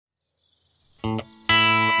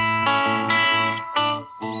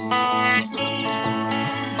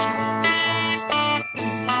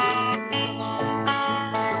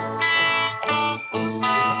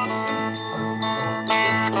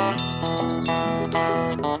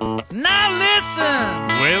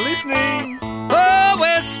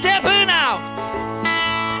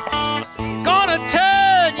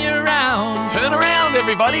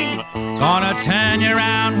buddy. Gonna turn you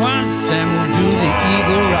around once and we'll do the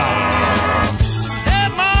eagle rock. Hey,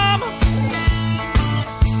 mama,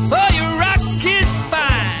 oh, your rock is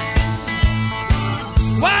fine.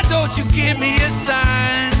 Why don't you give me a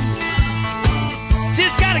sign?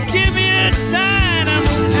 Just gotta give me a sign and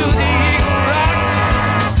we'll do the eagle rock.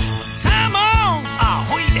 Come on.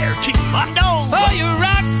 Ahoy there, King Mondo. Oh, your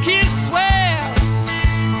rock is swell.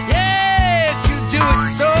 Yes, you do it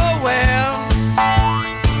so well.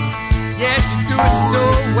 Yes, you do it so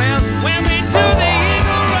well when we do the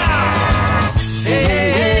eagle rock. Hey,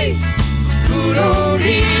 hey, hey, good old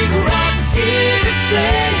eagle rock is here to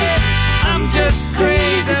stay. I'm just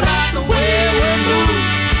crazy about the way we move.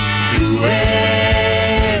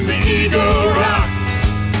 Doing the eagle rock.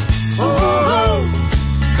 Oh, oh,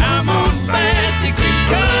 come on fast, you can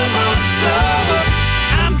come on slow.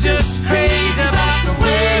 I'm just crazy about the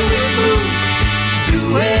way we move.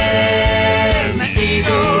 Doing the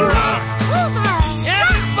eagle rock.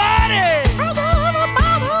 Everybody!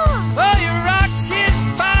 Oh, your rock is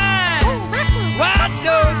fine. Why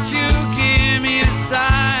don't you give me a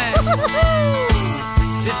sign?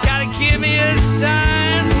 Just gotta give me a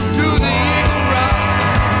sign to the eagle rock.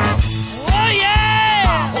 Oh,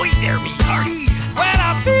 yeah! Ahoy there, me hearty. Well,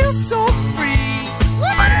 I feel so free.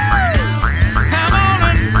 Come on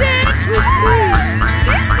and dance with me.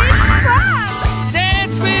 This is fun!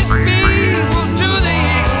 Dance with me. We'll do the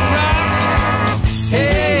eagle rock.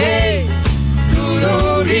 Hey, hey, good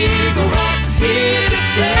old eagle rock is here to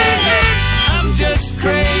stay. I'm just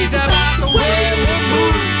crazy about the way we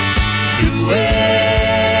move.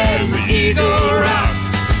 Doing the eagle rock.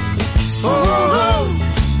 Oh, oh,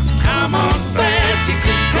 come on fast, you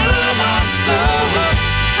can come on slow.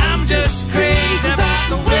 I'm just crazy about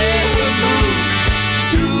the way we move.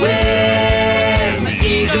 Doing the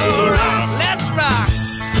eagle rock. Let's rock.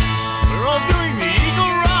 We're all doing the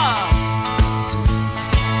eagle rock.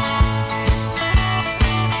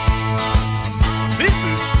 This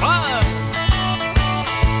is fun.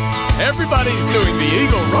 Everybody's doing the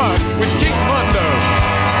eagle rock with King Mondo.